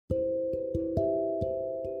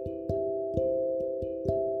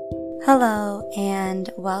Hello, and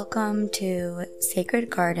welcome to Sacred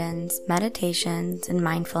Gardens Meditations and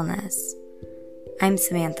Mindfulness. I'm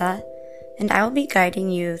Samantha, and I will be guiding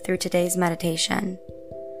you through today's meditation.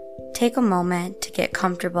 Take a moment to get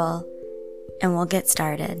comfortable, and we'll get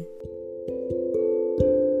started.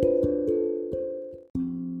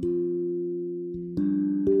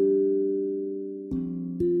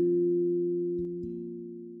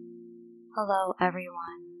 Hello,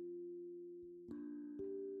 everyone.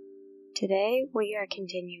 Today we are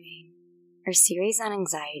continuing our series on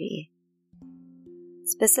anxiety.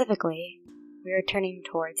 Specifically, we are turning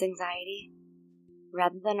towards anxiety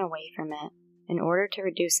rather than away from it in order to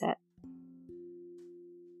reduce it.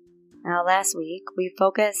 Now, last week we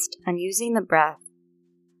focused on using the breath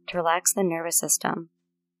to relax the nervous system.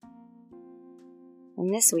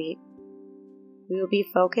 And this week, we will be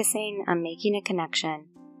focusing on making a connection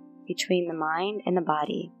between the mind and the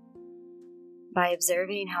body by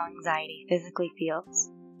observing how anxiety physically feels.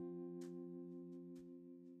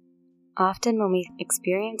 Often when we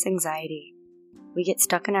experience anxiety, we get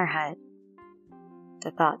stuck in our head.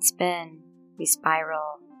 The thoughts spin, we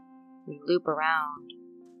spiral, we loop around.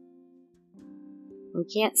 We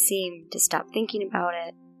can't seem to stop thinking about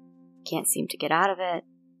it, can't seem to get out of it.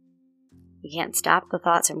 We can't stop the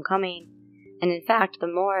thoughts from coming, and in fact, the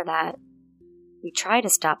more that we try to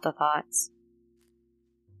stop the thoughts,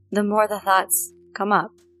 the more the thoughts come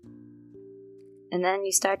up. And then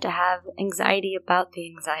you start to have anxiety about the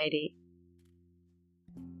anxiety.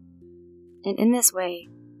 And in this way,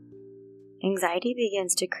 anxiety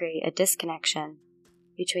begins to create a disconnection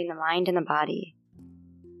between the mind and the body.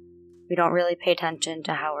 We don't really pay attention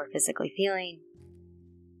to how we're physically feeling,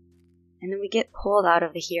 and then we get pulled out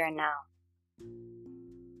of the here and now.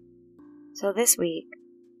 So this week,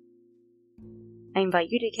 I invite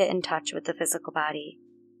you to get in touch with the physical body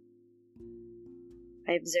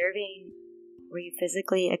by observing where you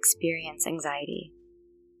physically experience anxiety.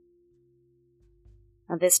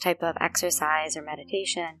 Now, this type of exercise or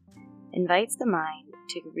meditation invites the mind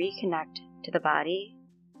to reconnect to the body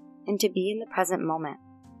and to be in the present moment.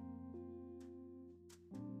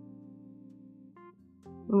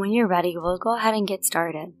 When you're ready, we'll go ahead and get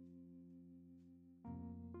started.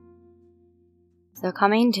 So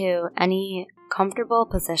coming to any comfortable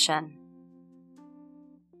position.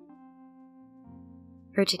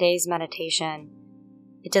 For today's meditation,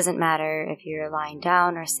 it doesn't matter if you're lying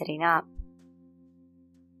down or sitting up.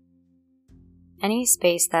 Any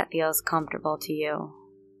space that feels comfortable to you.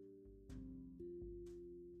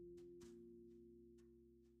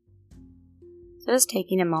 So just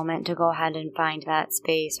taking a moment to go ahead and find that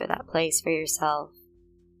space or that place for yourself.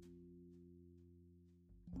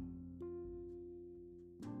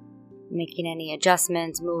 Making any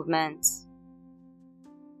adjustments, movements,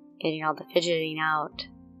 getting all the fidgeting out.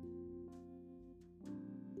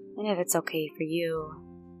 And if it's okay for you,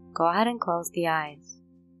 go ahead and close the eyes.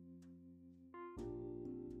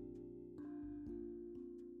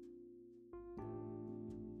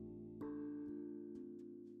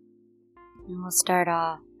 And we'll start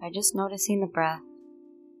off by just noticing the breath.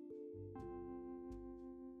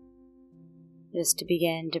 Just to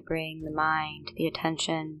begin to bring the mind, the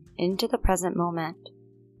attention into the present moment.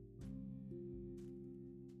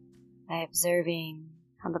 By observing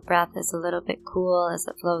how the breath is a little bit cool as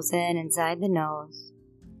it flows in inside the nose,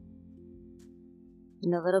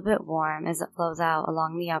 and a little bit warm as it flows out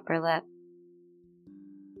along the upper lip.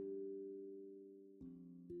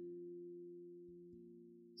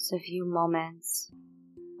 Just a few moments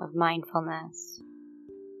of mindfulness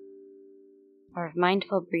or of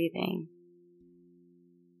mindful breathing.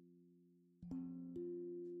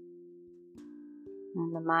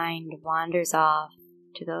 And the mind wanders off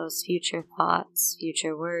to those future thoughts,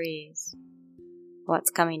 future worries, what's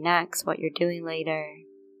coming next, what you're doing later.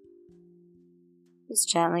 Just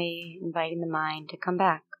gently inviting the mind to come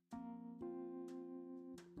back.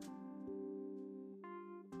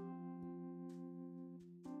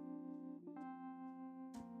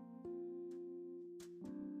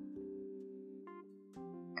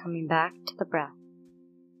 Coming back to the breath.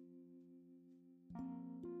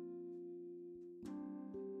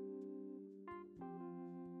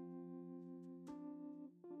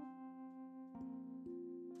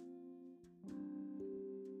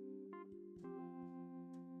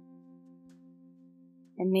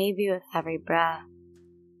 And maybe with every breath,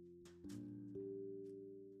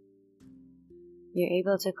 you're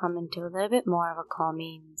able to come into a little bit more of a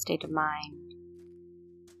calming state of mind.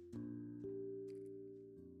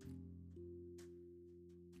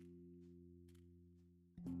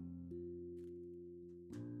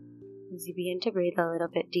 as you begin to breathe a little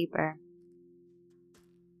bit deeper.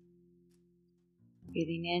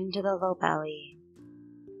 Breathing into the low belly.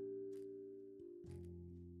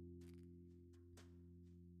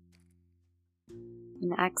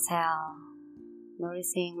 And exhale,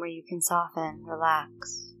 noticing where you can soften,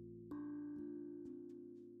 relax.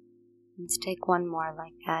 Let's take one more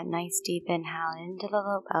like that. Nice deep inhale into the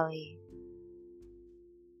low belly.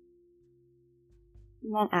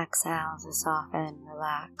 And then exhale to soften,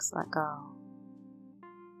 relax, let go.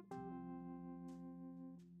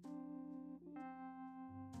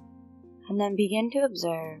 And then begin to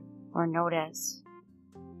observe or notice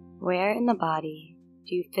where in the body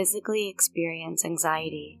do you physically experience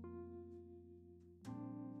anxiety.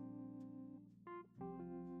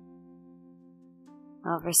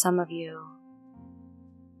 Well, for some of you,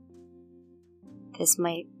 this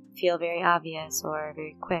might feel very obvious or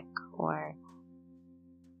very quick, or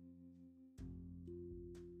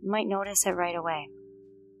you might notice it right away.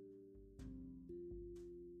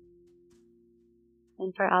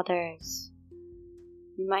 And for others,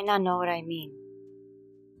 you might not know what I mean.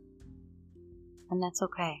 And that's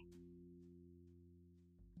okay.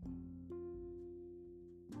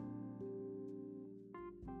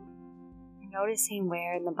 Noticing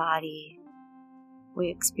where in the body we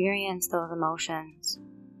experience those emotions,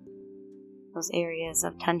 those areas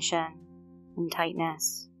of tension and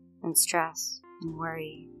tightness and stress and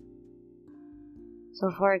worry.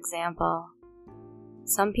 So for example,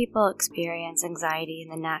 some people experience anxiety in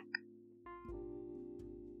the neck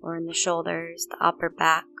or in the shoulders, the upper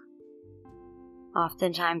back.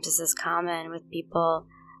 Oftentimes this is common with people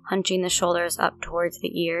hunching the shoulders up towards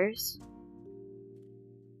the ears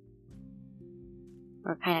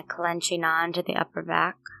or kind of clenching onto the upper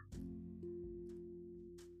back.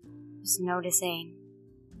 Just noticing,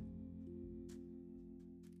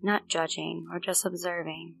 not judging or just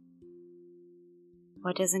observing.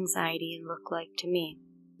 What does anxiety look like to me?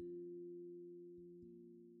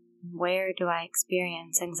 Where do I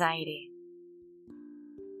experience anxiety?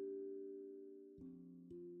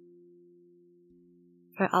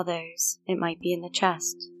 For others, it might be in the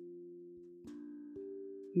chest.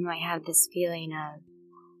 You might have this feeling of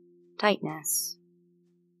tightness,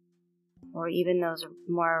 or even those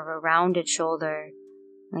more of a rounded shoulder,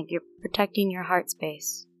 like you're protecting your heart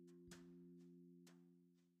space.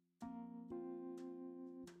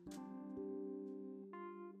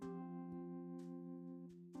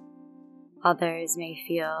 Others may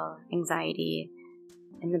feel anxiety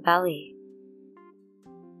in the belly.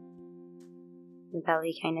 The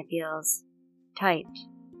belly kind of feels tight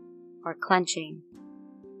or clenching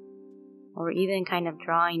or even kind of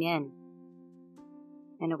drawing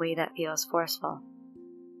in a way that feels forceful.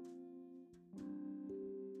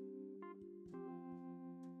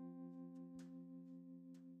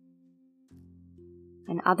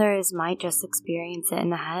 And others might just experience it in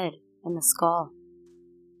the head, in the skull,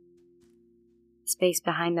 space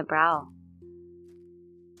behind the brow.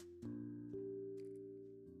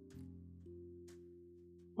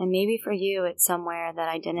 And maybe for you it's somewhere that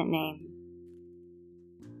I didn't name.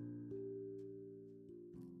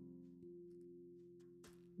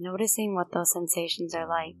 Noticing what those sensations are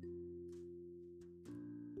like.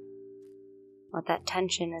 What that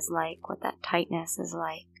tension is like, what that tightness is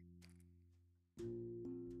like.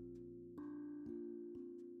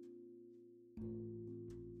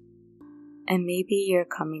 And maybe you're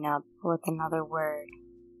coming up with another word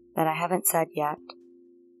that I haven't said yet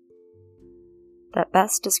that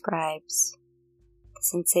best describes the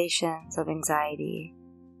sensations of anxiety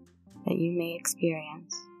that you may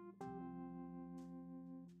experience.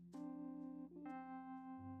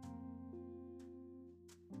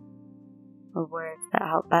 Or words that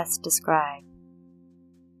help best describe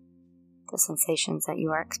the sensations that you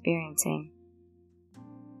are experiencing.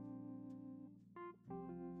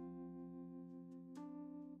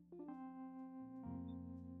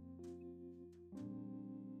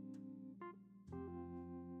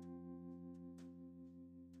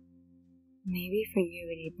 Maybe for you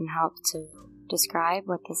it even helps to describe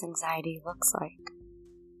what this anxiety looks like.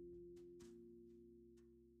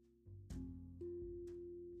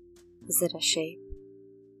 Is it a shape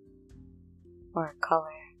or a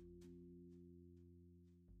color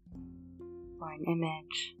or an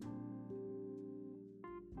image?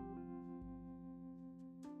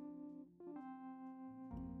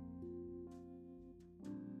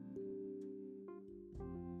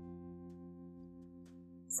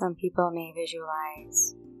 Some people may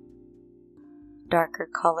visualize darker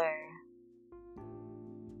color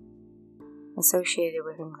associated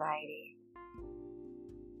with anxiety.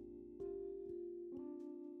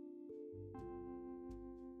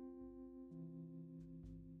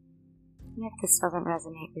 And if this doesn't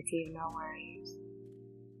resonate with you, no worries.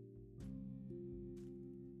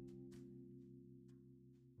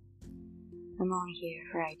 I'm only here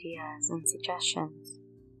for ideas and suggestions.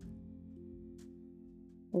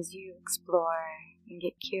 As you explore and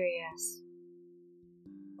get curious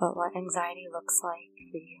about what anxiety looks like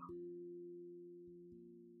for you.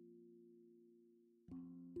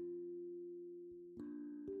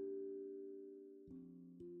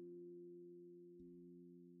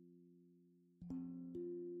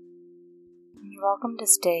 You're welcome to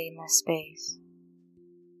stay in this space,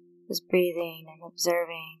 just breathing and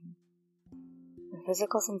observing the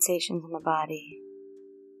physical sensations in the body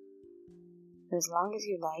for as long as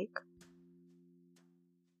you like.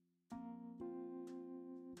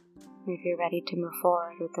 And if you're ready to move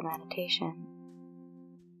forward with the meditation,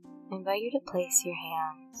 I invite you to place your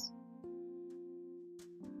hands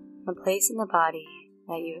in a place in the body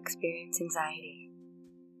that you experience anxiety.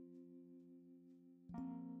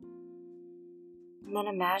 And then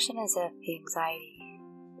imagine as if the anxiety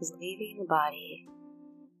is leaving the body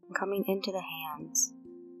and coming into the hands,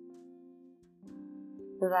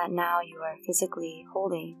 so that now you are physically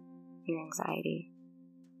holding your anxiety.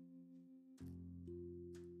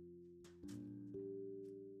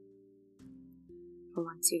 And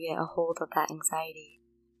once you get a hold of that anxiety,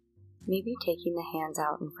 maybe taking the hands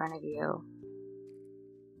out in front of you,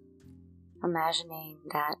 imagining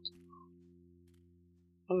that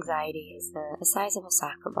anxiety is the size of a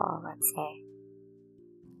soccer ball, let's say.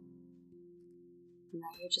 And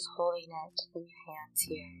that you're just holding it in your hands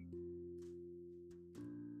here.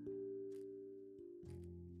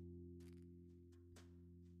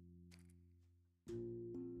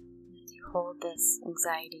 And as you hold this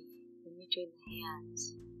anxiety in between the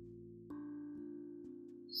hands,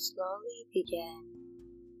 slowly begin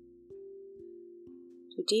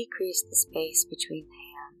to decrease the space between the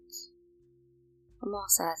hands,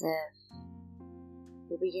 almost as if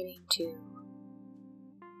you're beginning to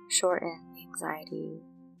shorten the anxiety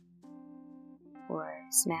or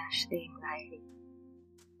smash the anxiety.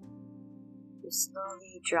 You're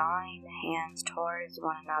slowly drawing the hands towards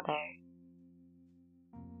one another,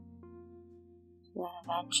 so that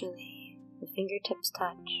eventually the fingertips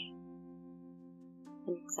touch,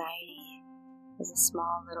 and anxiety is a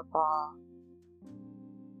small little ball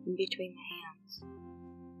in between the hands.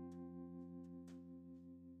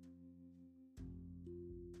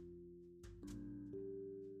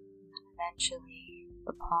 And then eventually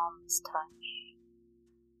the palms touch.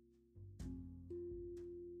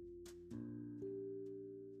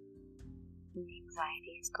 And the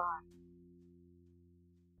anxiety is gone.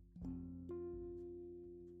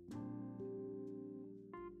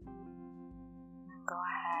 And go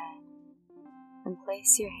ahead and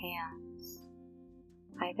place your hands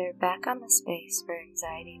either back on the space where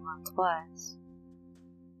anxiety once was,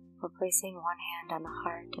 or placing one hand on the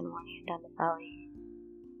heart and one hand on the belly.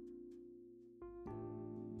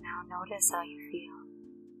 Now notice how you feel.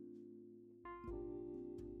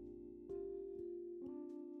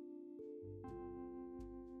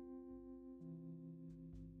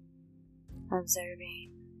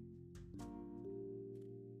 Observing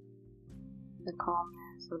the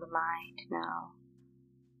calmness of the mind now,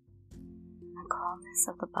 the calmness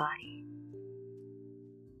of the body,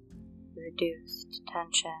 reduced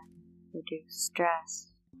tension, reduced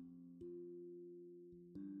stress.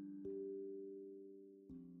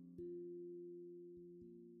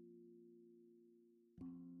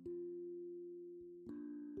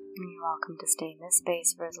 And you're welcome to stay in this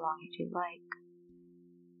space for as long as you like.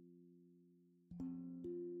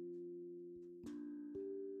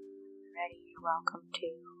 You're welcome to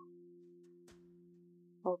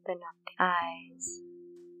open up the eyes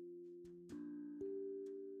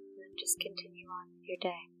and just continue on with your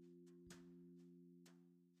day.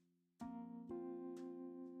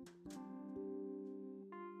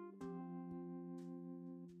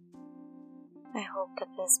 I hope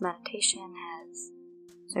that this meditation has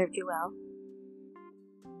served you well,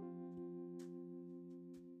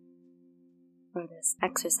 or this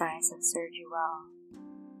exercise has served you well.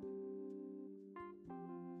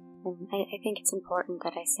 And I think it's important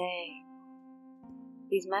that I say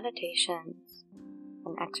these meditations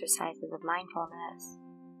and exercises of mindfulness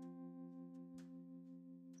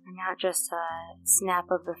are not just a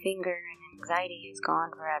snap of the finger and anxiety is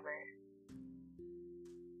gone forever.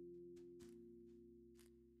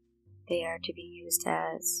 They are to be used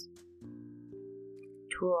as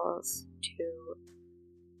tools to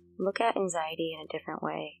look at anxiety in a different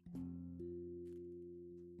way.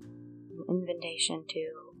 An invitation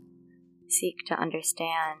to seek to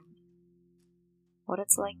understand what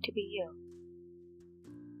it's like to be you,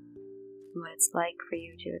 and what it's like for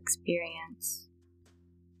you to experience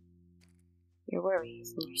your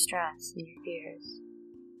worries and your stress and your fears.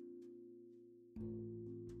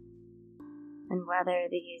 And whether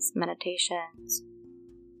these meditations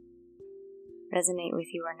resonate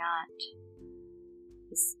with you or not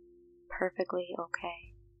is perfectly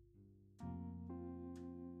okay.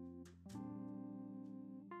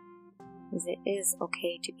 Because it is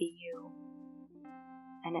okay to be you,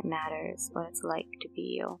 and it matters what it's like to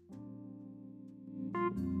be you.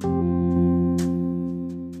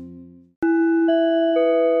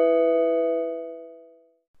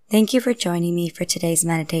 Thank you for joining me for today's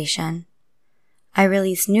meditation. I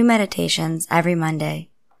release new meditations every Monday.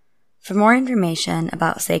 For more information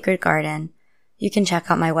about Sacred Garden, you can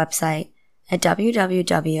check out my website at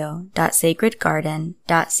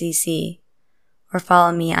www.sacredgarden.cc or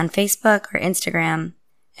follow me on Facebook or Instagram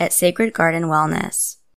at Sacred Garden Wellness.